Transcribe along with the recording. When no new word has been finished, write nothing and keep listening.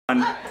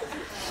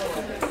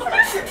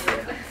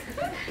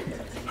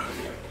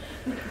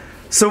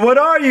So what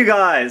are you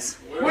guys?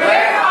 We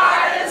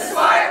are the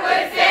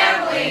SWARTWOOD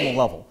family!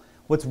 Level.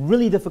 What's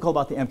really difficult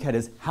about the MCAT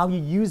is how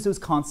you use those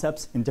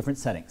concepts in different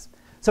settings.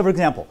 So for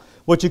example,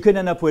 what you could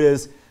end up with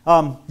is,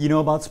 you know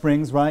about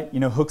springs, right? You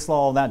know, Hooke's law,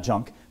 all that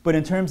junk. But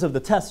in terms of the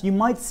test, you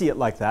might see it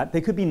like that.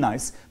 They could be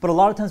nice, but a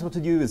lot of times what to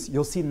do is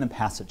you'll see it in a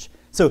passage.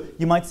 So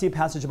you might see a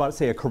passage about,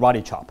 say, a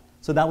karate chop.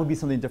 So that would be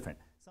something different.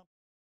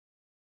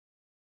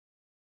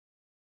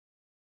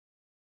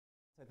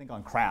 I think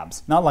on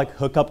crabs, not like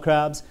hookup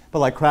crabs, but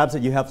like crabs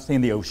that you have, say,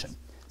 in the ocean.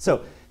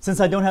 So since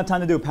I don't have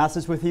time to do a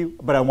passage with you,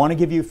 but I want to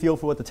give you a feel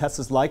for what the test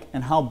is like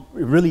and how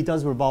it really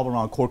does revolve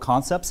around core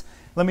concepts,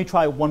 let me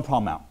try one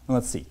problem out, and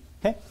let's see,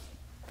 okay?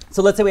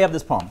 So let's say we have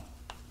this problem.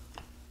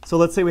 So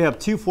let's say we have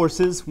two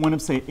forces, one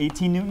of, say,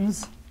 18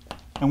 newtons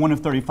and one of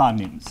 35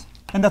 newtons.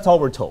 And that's all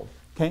we're told,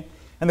 okay?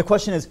 And the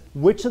question is,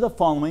 which of the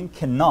following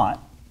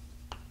cannot,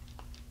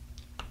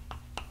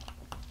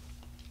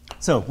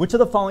 so which of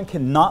the following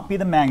cannot be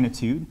the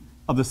magnitude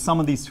of the sum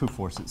of these two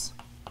forces?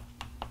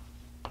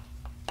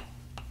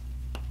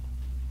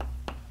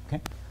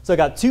 Okay? So I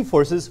got two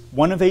forces,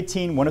 one of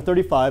 18, one of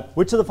 35.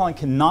 Which of the following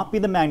cannot be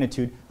the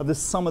magnitude of the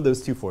sum of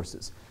those two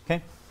forces?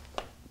 Okay?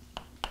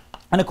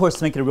 And of course,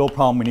 to make it a real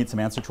problem, we need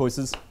some answer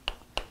choices.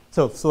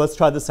 So let's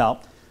try this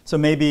out. So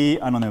maybe,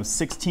 I don't know,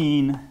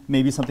 16,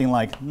 maybe something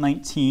like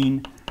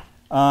 19,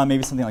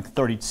 maybe something like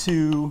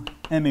 32,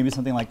 and maybe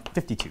something like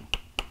 52.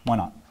 Why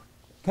not?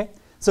 Okay?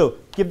 So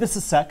give this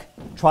a sec,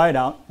 try it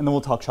out, and then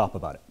we'll talk shop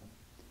about it.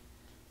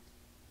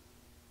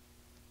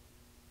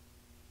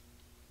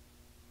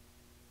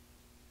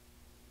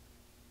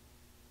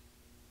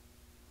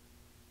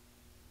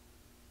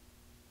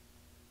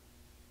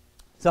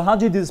 So how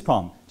do you do this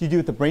problem? Do you do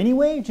it the brainy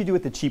way, or do you do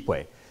it the cheap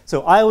way?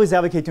 So I always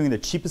advocate doing it the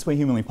cheapest way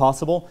humanly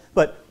possible,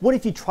 but what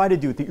if you try to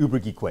do it the uber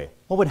geek way?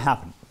 What would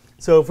happen?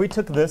 So if we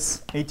took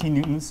this, 18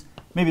 newtons,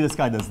 maybe this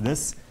guy does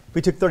this. If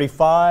we took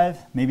 35,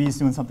 maybe he's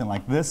doing something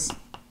like this.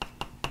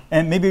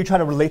 And maybe we try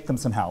to relate them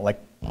somehow,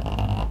 like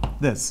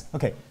this.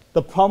 Okay,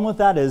 the problem with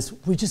that is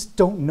we just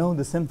don't know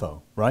this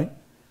info, right?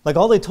 Like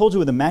all they told you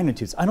were the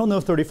magnitudes. I don't know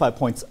if 35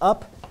 points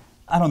up.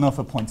 I don't know if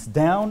it points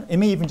down. It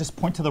may even just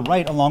point to the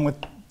right along with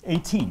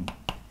 18.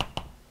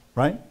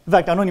 Right? In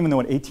fact, I don't even know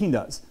what 18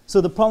 does.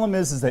 So the problem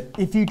is that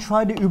if you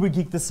try to uber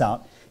geek this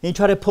out and you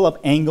try to pull up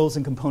angles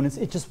and components,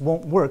 it just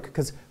won't work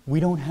because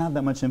we don't have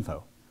that much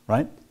info,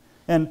 right?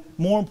 And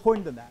more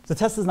important than that, the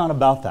test is not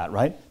about that,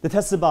 right? The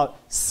test is about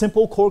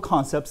simple core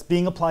concepts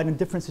being applied in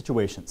different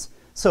situations.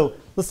 So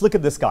let's look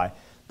at this guy.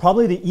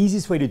 Probably the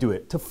easiest way to do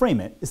it, to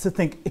frame it, is to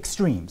think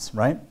extremes,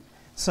 right?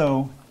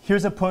 So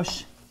here's a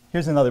push,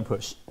 here's another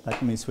push.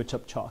 Let me switch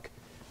up chalk.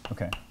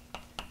 Okay.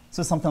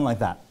 So something like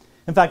that.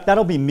 In fact,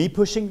 that'll be me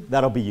pushing,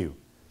 that'll be you.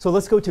 So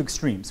let's go to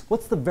extremes.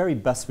 What's the very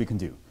best we can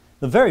do?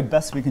 The very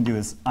best we can do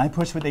is I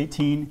push with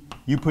 18,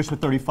 you push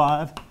with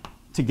 35.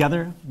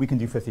 Together, we can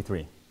do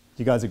 53. Do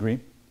you guys agree?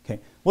 Okay.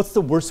 What's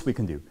the worst we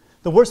can do?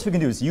 The worst we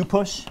can do is you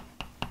push,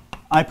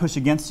 I push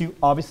against you.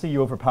 Obviously,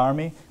 you overpower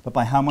me, but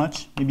by how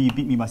much? Maybe you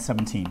beat me by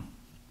 17. Do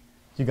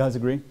you guys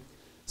agree?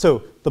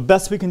 So the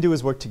best we can do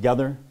is work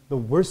together. The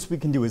worst we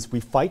can do is we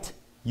fight,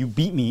 you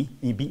beat me,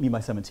 and you beat me by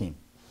 17.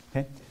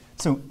 Okay?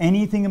 So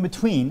anything in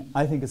between,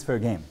 I think, is fair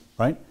game,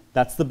 right?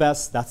 That's the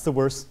best, that's the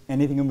worst.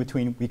 Anything in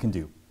between, we can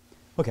do.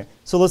 Okay,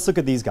 so let's look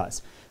at these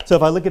guys. So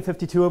if I look at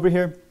 52 over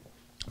here,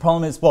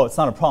 problem is, well, it's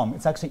not a problem.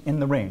 It's actually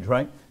in the range,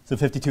 right? So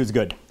 52 is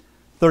good.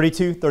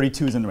 32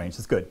 is in the range.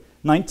 That's good.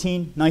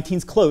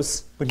 19's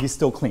close, but he's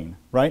still clean,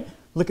 right?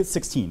 Look at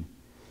 16.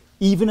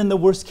 Even in the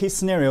worst case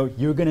scenario,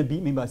 you're going to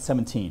beat me by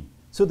 17.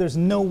 So there's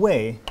no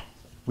way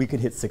we could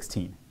hit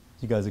 16. Do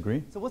you guys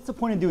agree? So what's the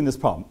point of doing this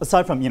problem?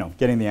 Aside from,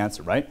 getting the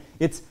answer, right?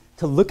 It's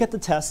to look at the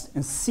test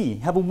and see,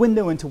 have a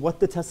window into what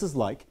the test is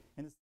like,